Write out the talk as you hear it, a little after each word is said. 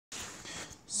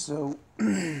So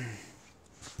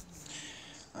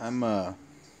I'm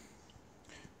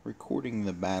recording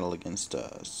the battle against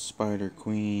Spider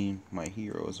Queen. My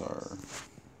heroes are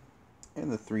in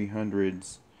the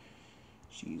 300s.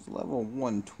 She's level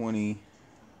 120.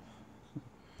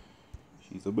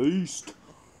 She's a beast.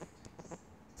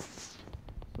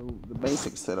 So the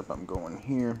basic setup I'm going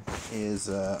here is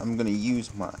I'm gonna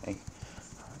use my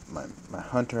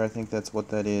hunter, I think that's what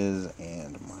that is,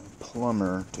 and my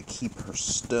plumber to keep her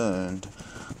stunned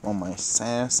while my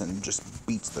assassin just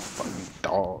beats the fucking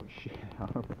dog shit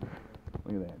out of her.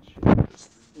 Look at that shit.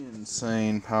 Just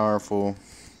insane powerful.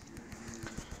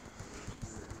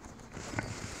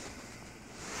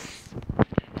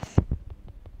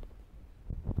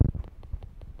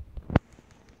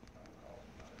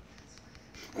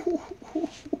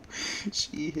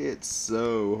 She hits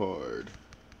so hard.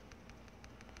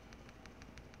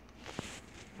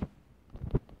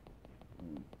 Of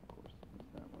course,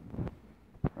 that one.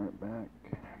 Right back.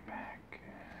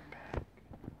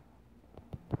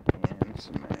 And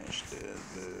smash that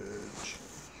bitch.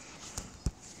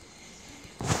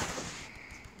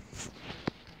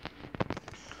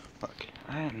 Fuck.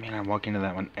 I walk into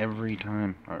that one every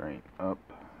time. Alright, up,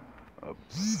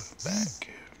 back.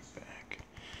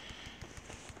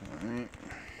 Alright.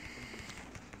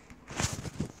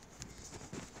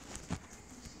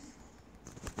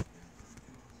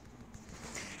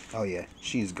 Oh yeah,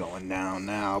 she's going down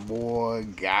now, boy.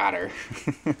 Got her.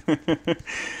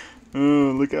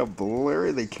 Oh, look how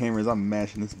blurry the camera is. I'm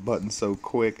mashing this button so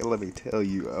quick. Let me tell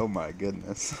you, oh my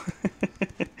goodness.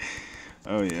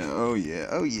 Oh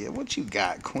yeah. What you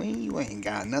got, Queen? You ain't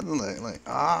got nothing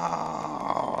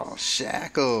oh,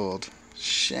 shackled.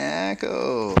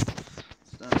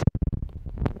 Done.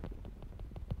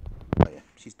 Oh yeah,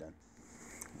 she's done.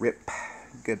 Rip.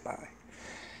 Goodbye.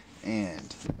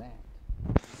 And that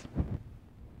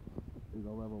is a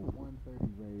level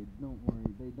 130 raid. Don't worry,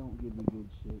 they don't give you good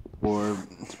shit for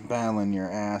battling your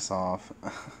ass off.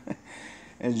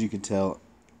 As you can tell,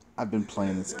 I've been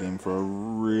playing this game for a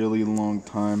really long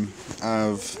time.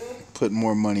 I've put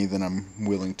more money than I'm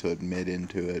willing to admit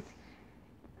into it.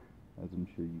 As I'm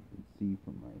sure you can see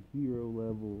from my hero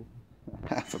level.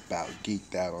 I've about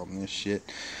geeked out on this shit.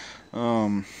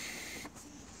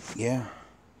 Yeah.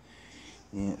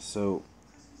 Yeah, so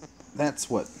that's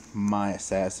what my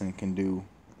assassin can do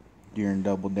during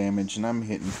double damage, and I'm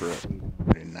hitting for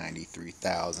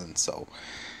 893,000, so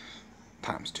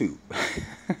times 2.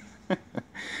 My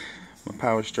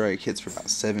power strike hits for about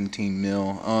 17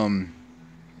 mil. I'm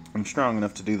strong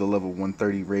enough to do the level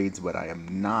 130 raids, but I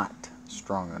am not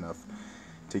strong enough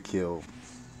to kill,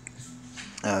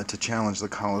 to challenge the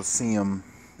Coliseum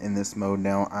in this mode.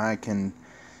 Now, I can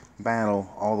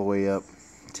battle all the way up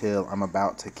till I'm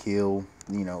about to kill,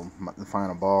 the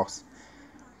final boss.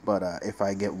 But if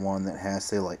I get one that has,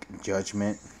 say, like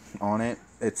Judgment on it,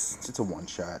 it's a one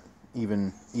shot.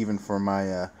 Even for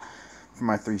my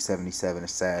 377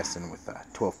 assassin with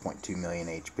 12.2 million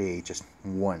HP, just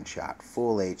one shot,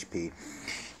 full HP.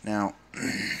 Now,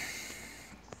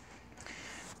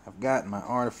 I've got my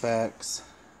artifacts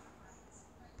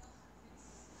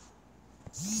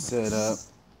set up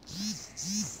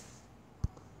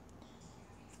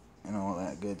and all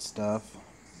that good stuff.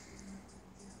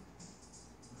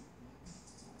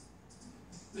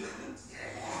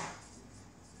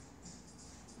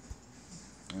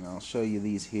 And I'll show you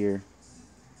these here.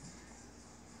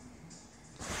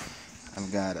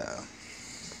 I've got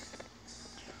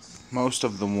most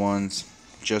of the ones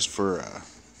just for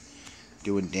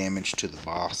doing damage to the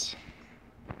boss.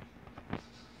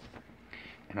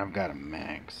 And I've got a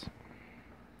max.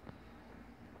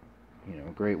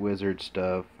 Great wizard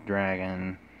stuff,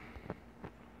 dragon,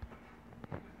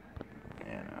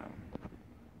 and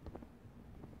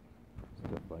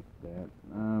stuff like that.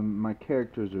 My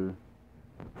characters are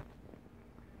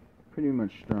pretty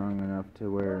much strong enough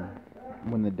to where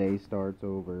when the day starts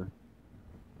over,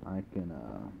 I can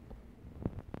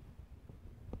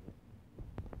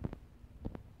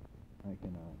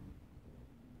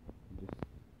just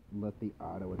let the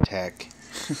auto attack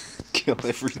kill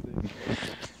everything.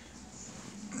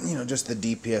 Just the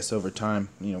DPS over time.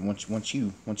 Once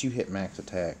you hit max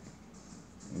attack,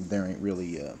 there ain't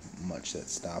really much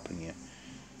that's stopping you,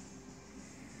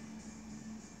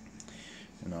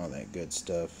 and all that good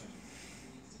stuff.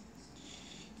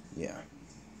 Yeah.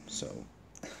 So.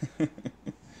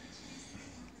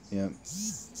 Yep.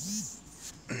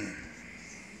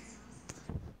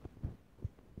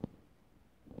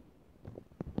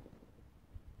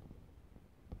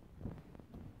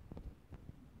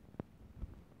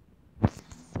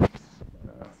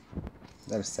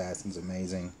 That assassin's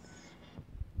amazing.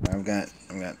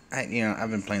 I've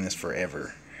been playing this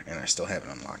forever, and I still haven't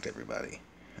unlocked everybody.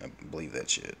 I believe that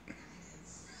shit.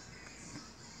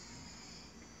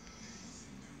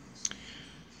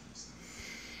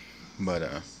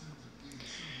 But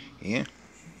yeah.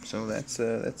 So that's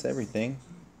everything.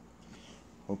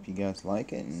 Hope you guys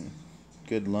like it, and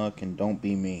good luck. And don't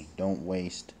be me. Don't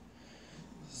waste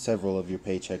several of your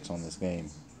paychecks on this game.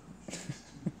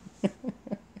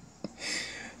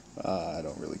 I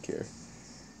don't really care.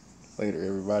 Later,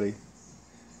 everybody.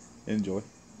 Enjoy.